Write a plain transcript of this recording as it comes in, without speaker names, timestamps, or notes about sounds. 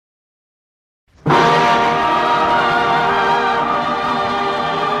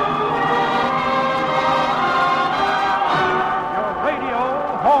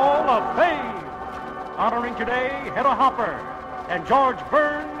and George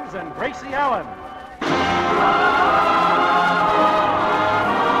Burns and Gracie Allen.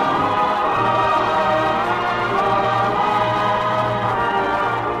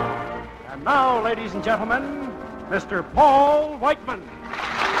 And now, ladies and gentlemen, Mr. Paul Whiteman.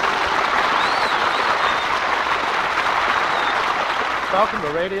 Welcome to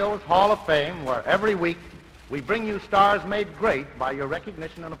Radio's Hall of Fame, where every week we bring you stars made great by your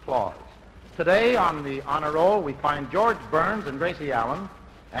recognition and applause. Today on the honor roll, we find George Burns and Gracie Allen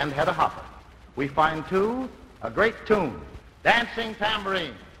and Hedda Hopper. We find, too, a great tune, Dancing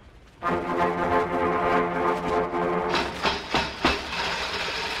Tambourine.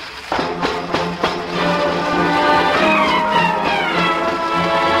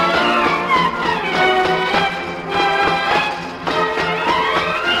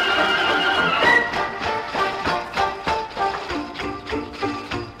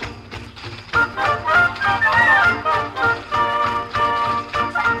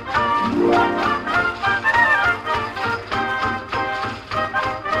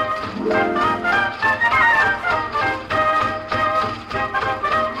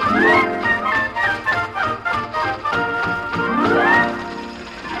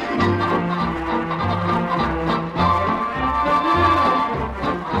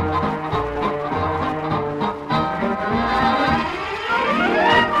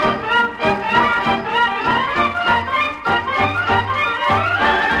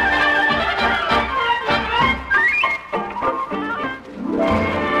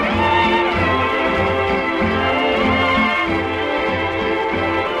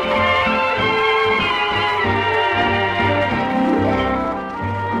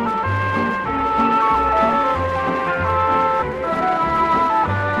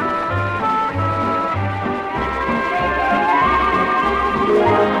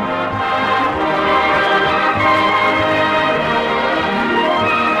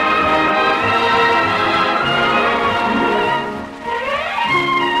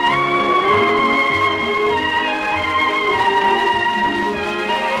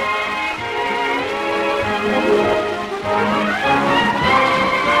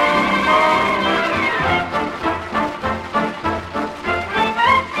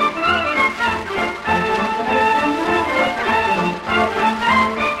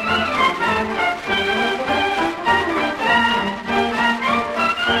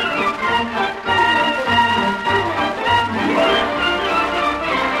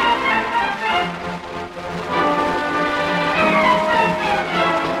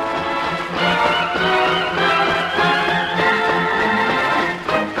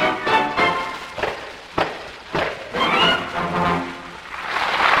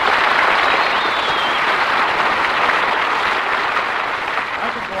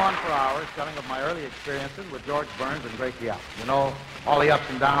 With George Burns and Gracie Allen. You know, all the ups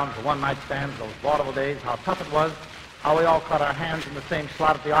and downs, the one-night stands, those vaudeville days, how tough it was, how we all caught our hands in the same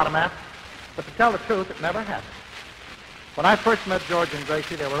slot at the automat. But to tell the truth, it never happened. When I first met George and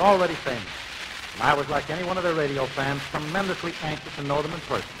Gracie, they were already famous. And I was, like any one of their radio fans, tremendously anxious to know them in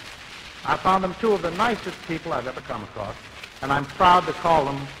person. I found them two of the nicest people I've ever come across, and I'm proud to call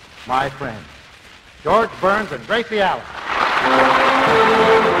them my friends. George Burns and Gracie Allen.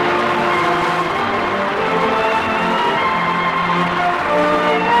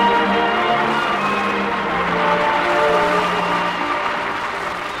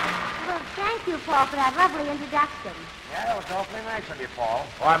 Paul, for that lovely introduction. Yeah, that was awfully nice of you, Paul.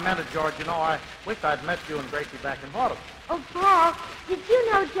 Oh, I meant it, George. You know, I wish I'd met you and Gracie back in Waterloo. Oh, Paul, did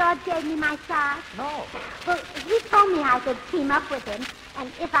you know George gave me my start? No. Well, he told me I could team up with him,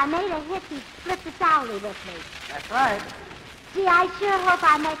 and if I made a hit, he'd split the salary with me. That's right. Gee, I sure hope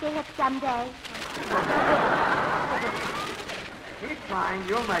I make a hit someday. Keep trying.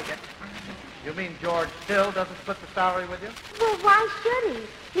 You'll make it. You mean George still doesn't split the salary with you? Well, why should he?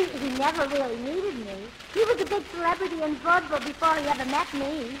 He never really needed me. He was a big celebrity in vaudeville before he ever met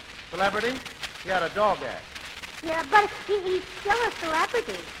me. Celebrity? He had a dog act. Yeah, but he's still a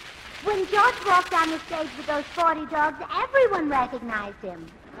celebrity. When George walked on the stage with those 40 dogs, everyone recognized him.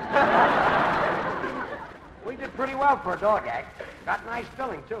 We did pretty well for a dog act. Got nice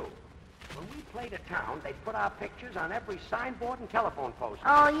billing, too. When we played a town, they put our pictures on every signboard and telephone post.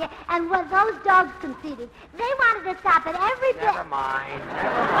 Oh, yeah, and when those dogs conceded, they wanted to stop at every bit. Never mind.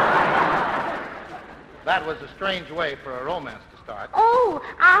 That was a strange way for a romance to start. Oh,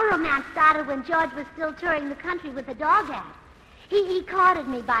 our romance started when George was still touring the country with the dog act. He courted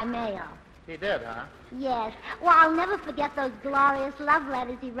me by mail. He did, huh? Yes. Well, I'll never forget those glorious love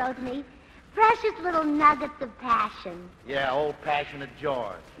letters he wrote me. Precious little nuggets of passion. Yeah, old passionate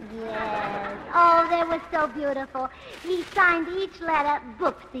George. Yes. Oh, they were so beautiful. He signed each letter,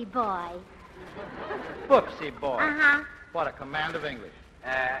 Booksy Boy. Booksy boy. Uh-huh. What a command of English.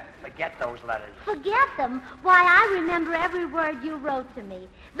 Forget those letters. Forget them? Why, I remember every word you wrote to me.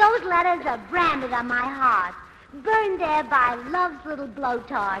 Those letters are branded on my heart, burned there by love's little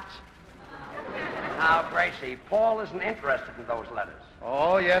blowtorch. Now, Gracie, Paul isn't interested in those letters.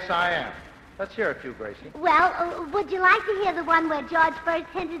 Oh, yes, I am. Let's hear a few, Gracie. Well, would you like to hear the one where George first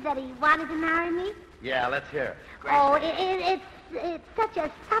hinted that he wanted to marry me? Yeah, let's hear it. Gracie. Oh, it's such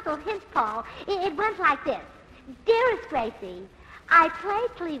a subtle hint, Paul. It went like this. Dearest Gracie, I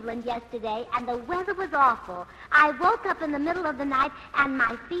played Cleveland yesterday, and the weather was awful. I woke up in the middle of the night, and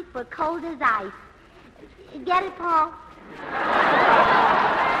my feet were cold as ice. Get it, Paul?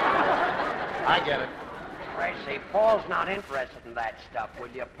 I get it. Gracie, Paul's not interested in that stuff, will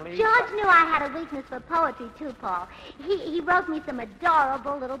you please? George knew I had a weakness for poetry, too, Paul. He wrote me some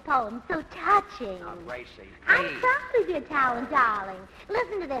adorable little poems, so touching. Now, Gracie, I'm please. proud of your talent, darling.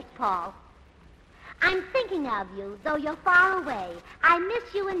 Listen to this, Paul. I'm thinking of you, though you're far away. I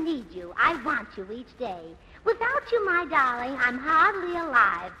miss you and need you. I want you each day. Without you, my darling, I'm hardly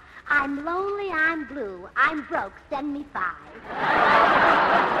alive. I'm lonely, I'm blue. I'm broke. Send me 5.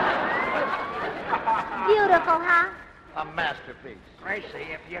 Beautiful, huh? A masterpiece. Gracie,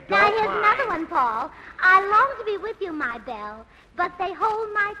 if you don't Now, here's mind. another one, Paul. I long to be with you, my belle, but they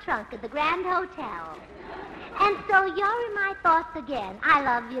hold my trunk at the Grand Hotel. And so you're in my thoughts again. I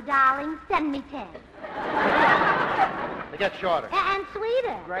love you, darling. Send me 10. They get shorter. And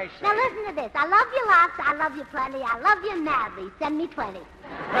sweeter. Gracie. Now, listen to this. I love you lots. I love you plenty. I love you madly. Send me 20.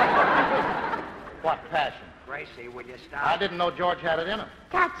 What passion. Gracie, will you stop? I didn't know George had it in him.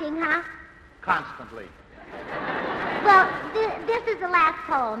 Touching, huh? Constantly. Well, this is the last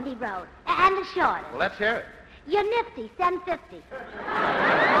poem he wrote, and the shortest. Well, let's hear it. You're nifty. Send 50.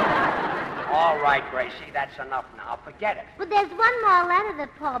 All right, Gracie, that's enough now. Forget it. But there's one more letter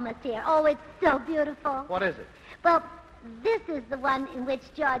that Paul must hear. Oh, it's so beautiful. What is it? Well, this is the one in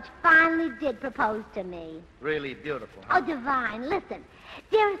which George finally did propose to me. Really beautiful. Huh? Oh, divine. Listen.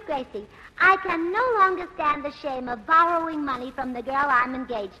 Dearest Gracie, I can no longer stand the shame of borrowing money from the girl I'm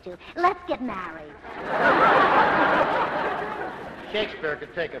engaged to. Let's get married. Shakespeare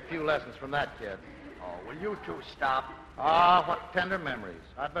could take a few lessons from that kid. Oh, will you two stop? Ah, what tender memories.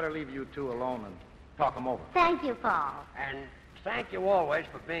 I'd better leave you two alone and talk them over. Thank you, Paul. And thank you always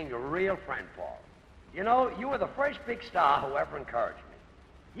for being a real friend, Paul. You know, you were the first big star who ever encouraged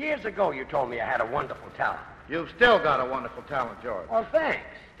me. Years ago, you told me I had a wonderful talent. You've still got a wonderful talent, George. Well, thanks.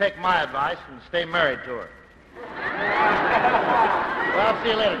 Take my advice and stay married to her. Well, see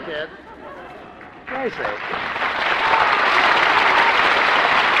you later, kid. Gracie.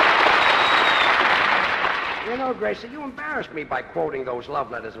 You know, Gracie, you embarrassed me by quoting those love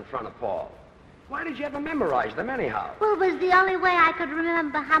letters in front of Paul. Why did you ever memorize them anyhow? Well, it was the only way I could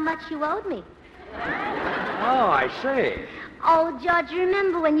remember how much you owed me. Oh, I see. Oh, George,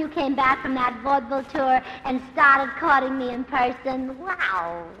 remember when you came back from that vaudeville tour and started courting me in person?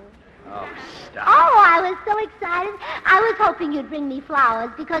 Wow. Oh, stop. Oh, I was so excited. I was hoping you'd bring me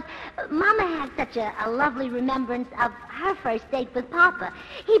flowers because Mama had such a lovely remembrance of her first date with Papa.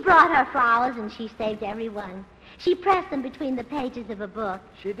 He brought her flowers and she saved every one. She pressed them between the pages of a book.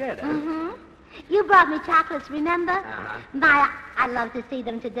 She did, huh? Mm-hmm. You brought me chocolates, remember? Uh-huh. My, I'd love to see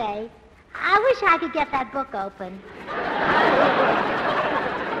them today. I wish I could get that book open.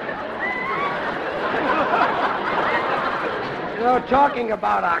 You know, talking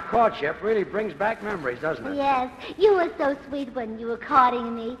about our courtship really brings back memories, doesn't it? Yes, you were so sweet when you were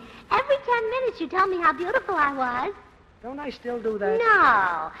courting me. Every 10 minutes you told me how beautiful I was. Don't I still do that?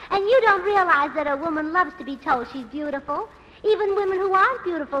 No, and you don't realize that a woman loves to be told she's beautiful. Even women who aren't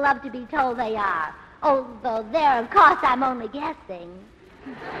beautiful love to be told they are. Although there, of course, I'm only guessing.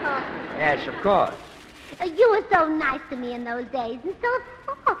 Yes, of course. You were so nice to me in those days and so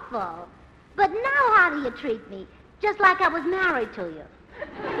thoughtful. But now how do you treat me? Just like I was married to you.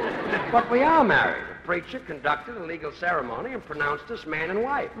 But we are married. The preacher conducted a legal ceremony and pronounced us man and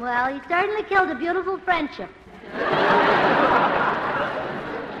wife. Well, he certainly killed a beautiful friendship.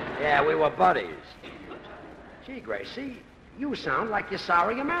 Yeah, we were buddies. Gee, Gracie, you sound like you're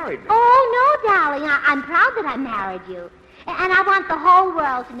sorry you married me. Oh, no, darling. I'm proud that I married you. And I want the whole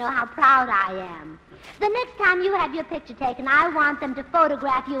world to know how proud I am. The next time you have your picture taken, I want them to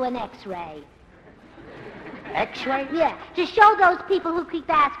photograph you in X-ray. X-ray? Yeah, to show those people who keep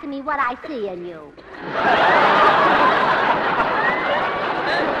asking me what I see in you.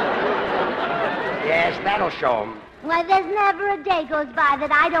 Yes, that'll show them. Why, there's never a day goes by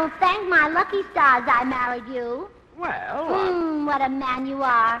that I don't thank my lucky stars I married you. Well, What a man you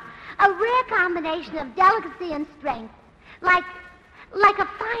are. A rare combination of delicacy and strength. Like a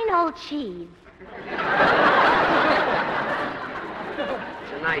fine old cheese. it's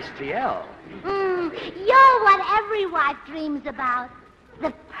a nice TL. You're what every wife dreams about.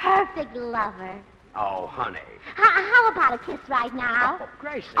 The perfect lover. Oh, honey. How about a kiss right now? Oh,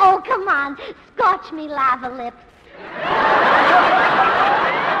 Gracie. Oh, come on. Scorch me lava lips.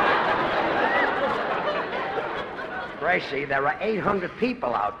 Gracie, there are 800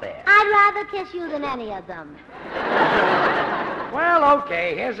 people out there. I'd rather kiss you than any of them. Well,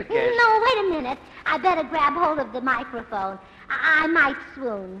 okay, here's a kiss. No, wait a minute. I better grab hold of the microphone. I might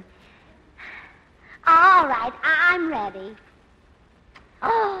swoon. All right, I'm ready.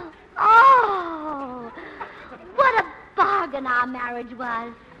 Oh, what a bargain our marriage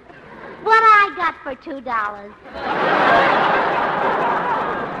was. What I got for $2.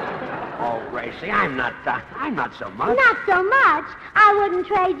 Oh, Gracie, I'm not so much. Not so much. I wouldn't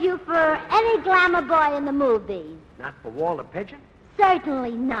trade you for any glamour boy in the movies. Not for Walter Pigeon?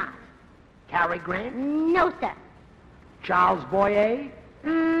 Certainly not. Cary Grant? No, sir. Charles Boyer?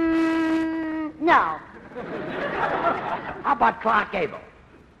 No. How about Clark Gable?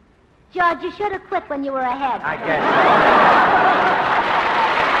 George, you should have quit when you were ahead. I guess.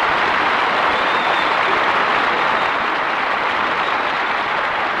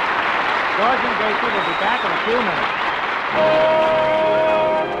 George and Gracie will be back in a few minutes.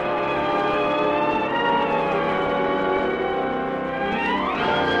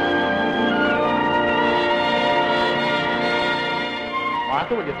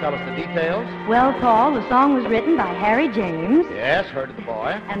 Martha, will you tell us the details? Well, Paul, the song was written by Harry James Yes, heard of the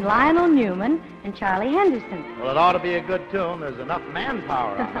boy. and Lionel Newman and Charlie Henderson. Well, it ought to be a good tune. There's enough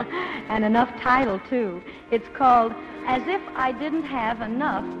manpower on it. And enough title, too. It's called As If I Didn't Have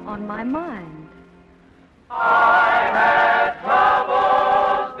Enough on My Mind.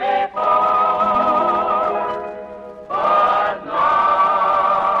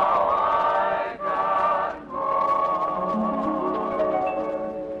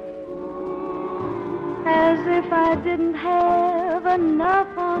 As if I didn't have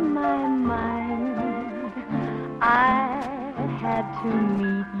enough on my mind, I had to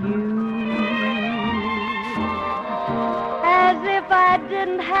meet you. As if I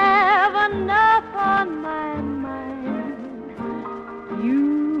didn't have enough on my mind,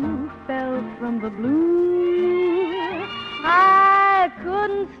 you fell from the blue. I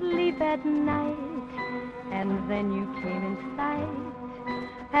couldn't sleep at night, and then you came in sight.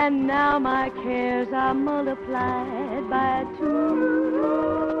 And now my cares are multiplied by 2.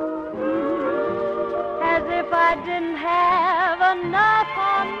 As if I didn't have enough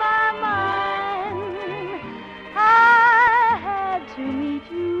on my mind, I had to meet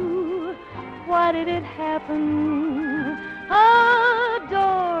you. Why did it happen?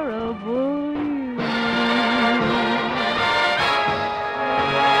 Adorable you.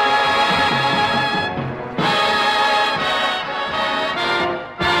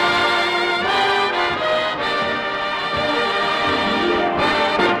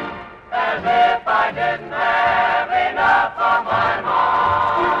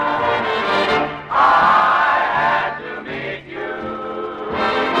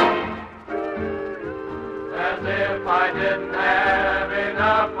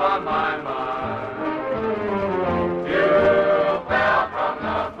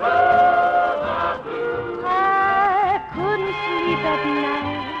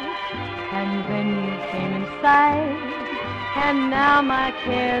 And now my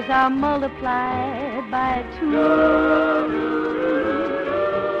cares are multiplied by 2.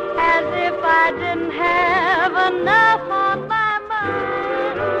 As if I didn't have enough on my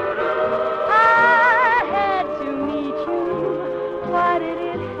mind, I had to meet you. Why did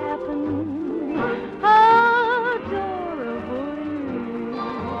it happen? Adorable you.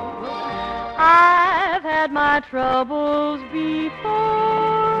 I've had my troubles before,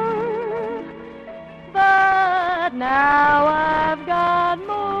 but now I've got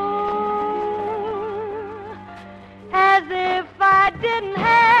more. As if I didn't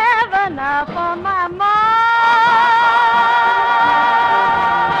have enough on my mind.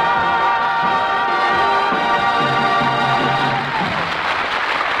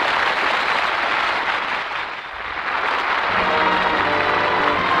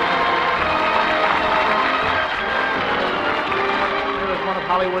 Here is one of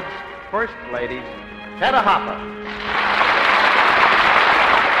Hollywood's first ladies, Hedda Hopper.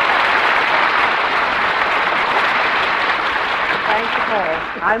 Thank Thank you, Paul.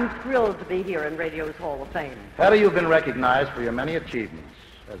 I'm thrilled to be here in radio's Hall of Fame. Hedda, you've been recognized for your many achievements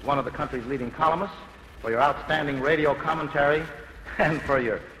as one of the country's leading columnists, for your outstanding radio commentary, and for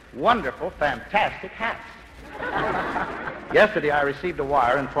your wonderful, fantastic hats. Yesterday, I received a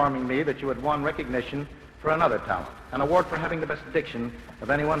wire informing me that you had won recognition for another talent, an award for having the best diction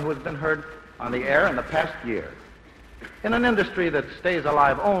of anyone who has been heard on the air in the past year. In an industry that stays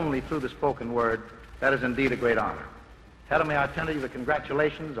alive only through the spoken word, that is indeed a great honor. Hedda, may I tender you the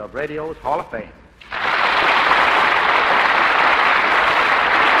congratulations of radio's Hall of Fame.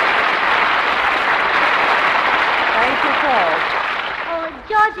 Thank you, Paul. Oh,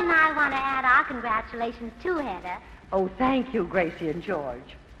 George and I want to add our congratulations too, Hedda. Oh, thank you, Gracie and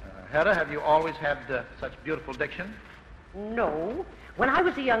George. Hedda, have you always had such beautiful diction? No. When I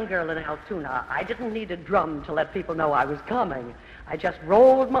was a young girl in Altoona, I didn't need a drum to let people know I was coming. I just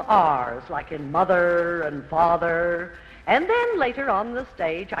rolled my R's, like in mother and father. And then later on the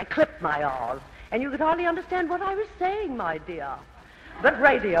stage, I clipped my R's, and you could hardly understand what I was saying, my dear. But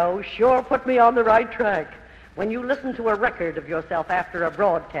radio sure put me on the right track. When you listen to a record of yourself after a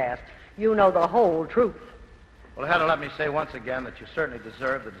broadcast, you know the whole truth. Well, Hedda, let me say once again that you certainly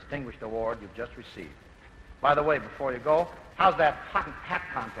deserve the distinguished award you've just received. By the way, before you go, how's that hat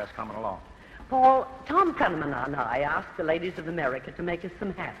contest coming along? Paul, Tom Cunningham and I asked the ladies of America to make us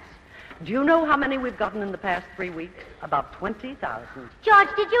some hats. Do you know how many we've gotten in the past 3 weeks? About 20,000. George,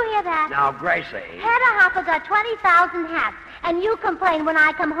 did you hear that? Now, Gracie. Hedda Hopper got 20,000 hats, and you complain when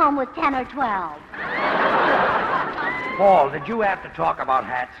I come home with 10 or 12. Paul, did you have to talk about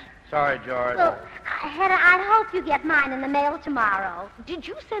hats? Sorry, George. Well, Hedda, I hope you get mine in the mail tomorrow. Did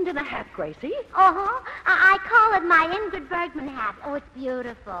you send in a hat, Gracie? Uh-huh. I call it my Ingrid Bergman hat. Oh, it's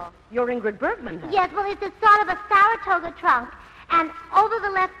beautiful. Your Ingrid Bergman hat? Yes, well, it's a sort of a Saratoga trunk, and over the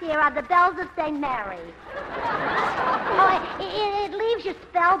left ear are the bells of St. Mary. Oh, it leaves you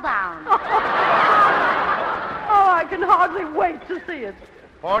spellbound. Oh, I can hardly wait to see it.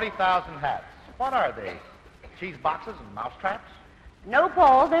 40,000 hats. What are they? Cheese boxes and mouse traps? No,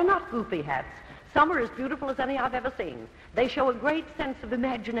 Paul, they're not goofy hats. Some are as beautiful as any I've ever seen. They show a great sense of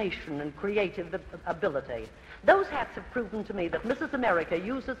imagination and creative ability. Those hats have proven to me that Mrs. America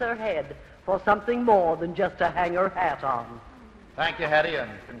uses her head for something more than just to hang her hat on. Thank you, Hedda,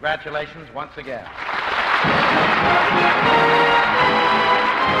 and congratulations once again.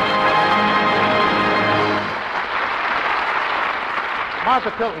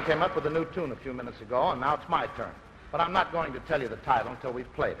 Martha Tilton came up with a new tune a few minutes ago, and now it's my turn. But I'm not going to tell you the title until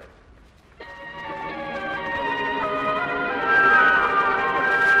we've played it.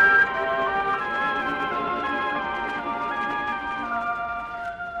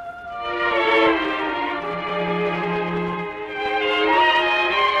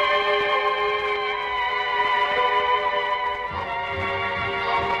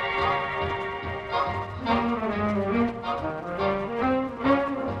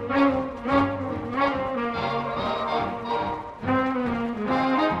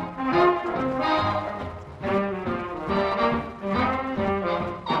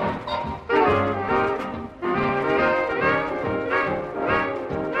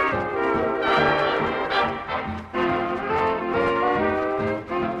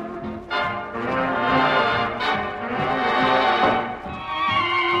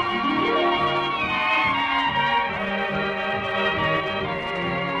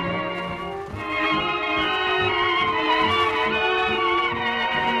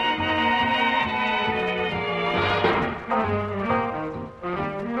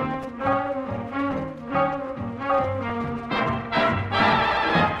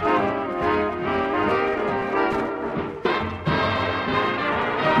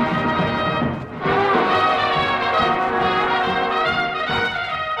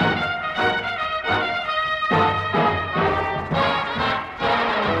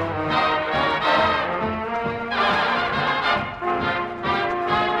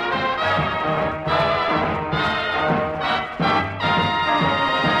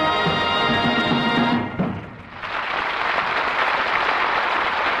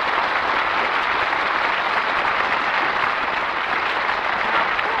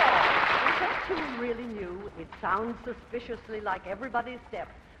 Sounds suspiciously like everybody's step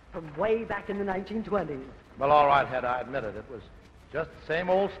from way back in the 1920s. Well, all right, Hedda, I admit it. It was just the same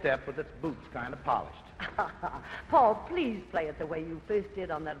old step with its boots kind of polished. Paul, please play it the way you first did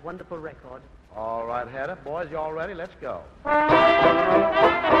on that wonderful record. All right, Hedda. Boys, you all ready? Let's go.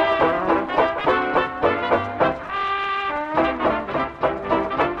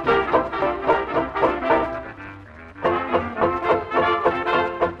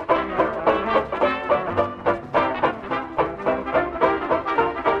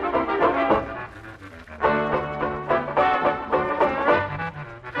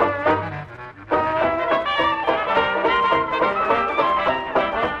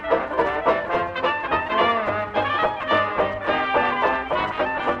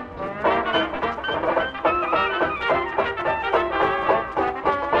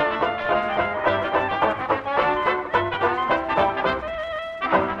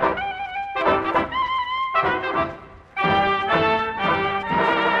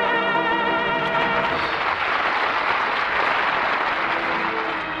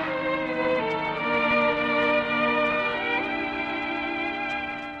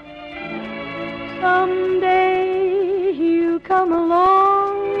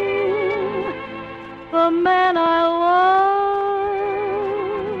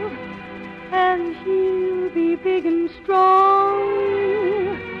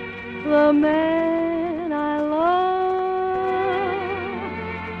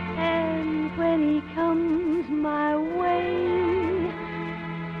 he comes my way,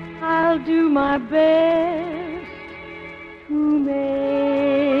 I'll do my best to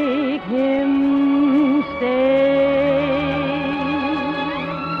make him stay.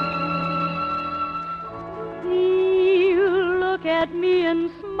 He'll look at me and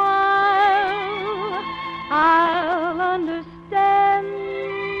smile, I'll understand,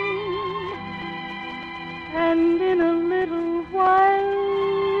 and in a little while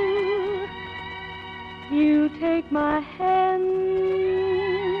you take my hand,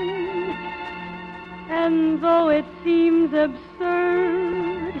 and though it seems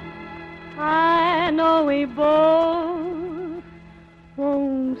absurd, I know we both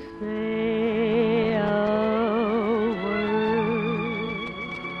won't say a word.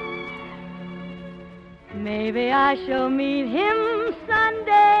 Maybe I shall meet him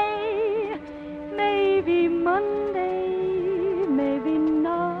Sunday, maybe Monday, maybe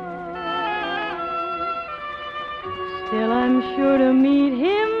not. Still, I'm sure to meet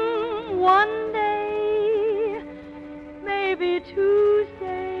him one day, maybe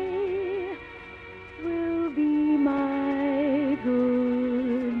Tuesday will be my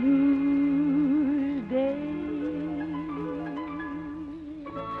good news day.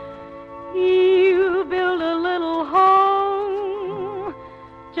 He'll build a little home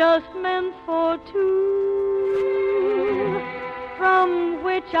just meant for two, from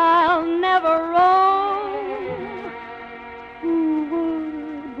which I'll never roam. Who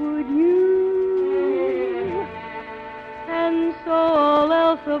would you? And so all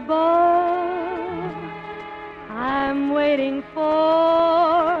else above, I'm waiting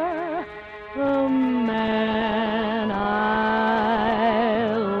for the man I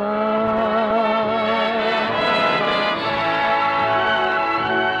love.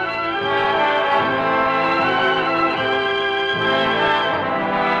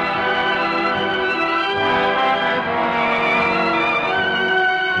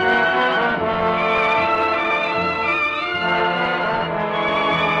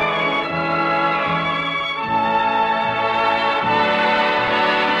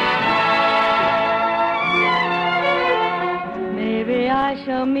 Maybe I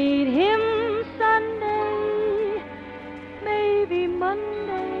shall meet him Sunday, maybe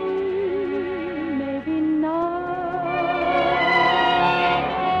Monday, maybe not.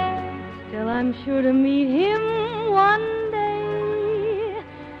 Still, I'm sure to meet him one day,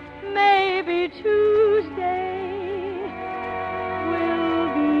 maybe Tuesday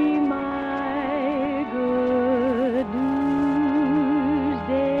will be my good news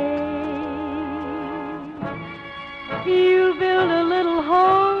day. He'll build a little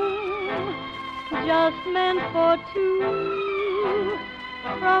home just meant for two,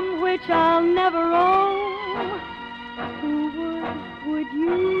 from which I'll never roam. Who would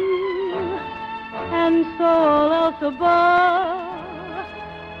you? And so all else above,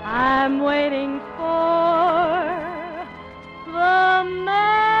 I'm waiting for the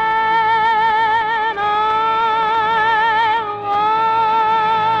man I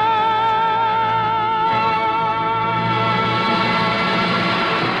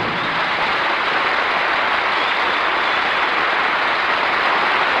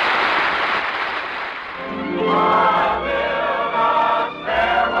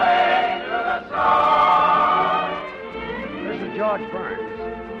This is George Burns.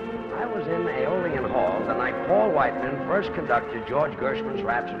 I was in Aeolian Hall the night Paul Whiteman first conducted George Gershwin's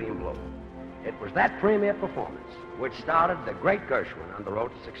Rhapsody in Blue. It was that premier performance which started the great Gershwin on the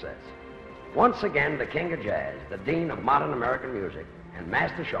road to success. Once again, the king of jazz, the dean of modern American music, and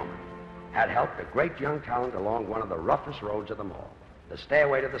master showman, had helped a great young talent along one of the roughest roads of them all, the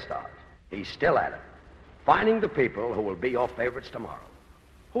stairway to the stars. He's still at it, finding the people who will be your favorites tomorrow.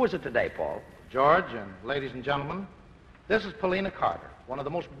 Who is it today, Paul? George, and ladies and gentlemen, this is Paulina Carter, one of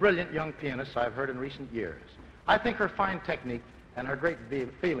the most brilliant young pianists I've heard in recent years. I think her fine technique and her great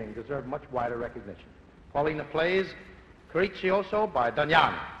feeling deserve much wider recognition. Paulina plays Capriccioso by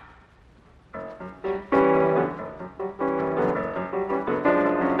Damiani.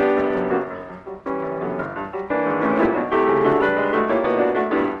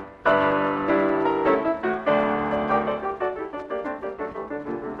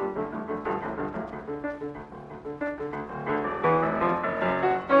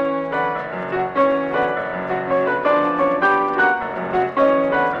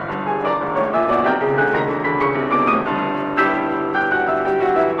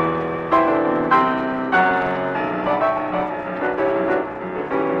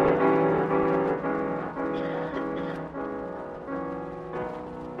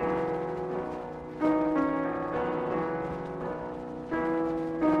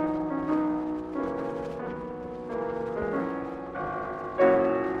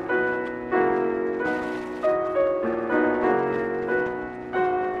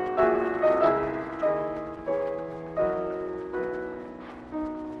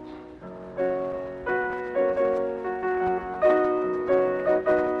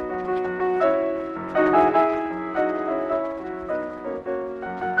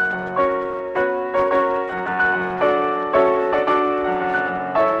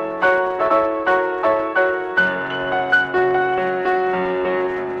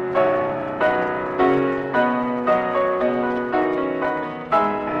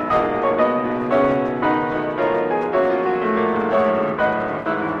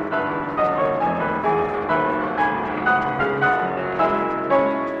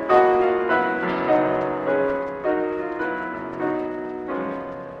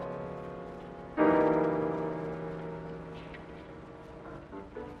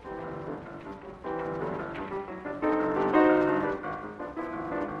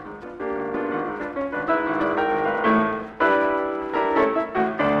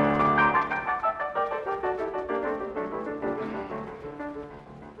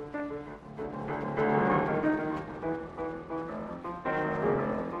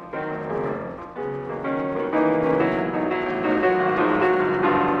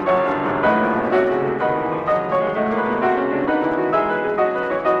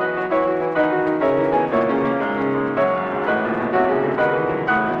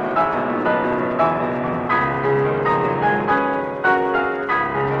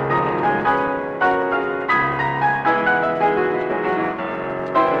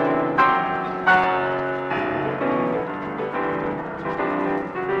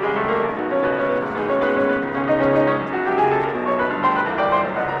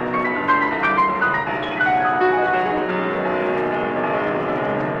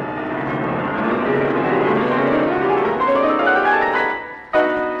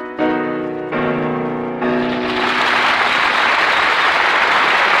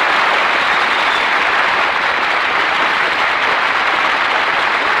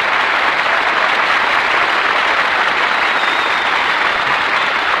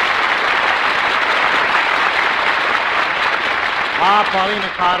 Now, Paulina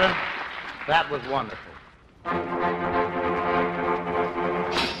Carter, that was wonderful.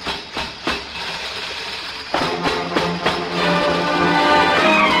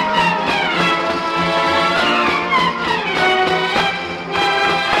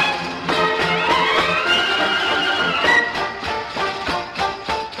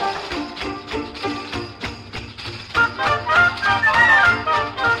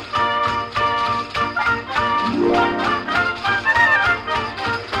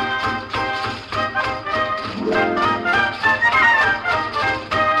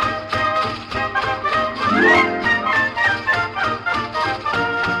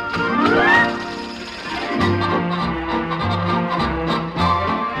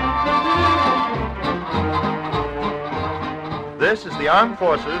 This is the Armed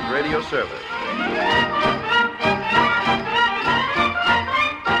Forces Radio Service.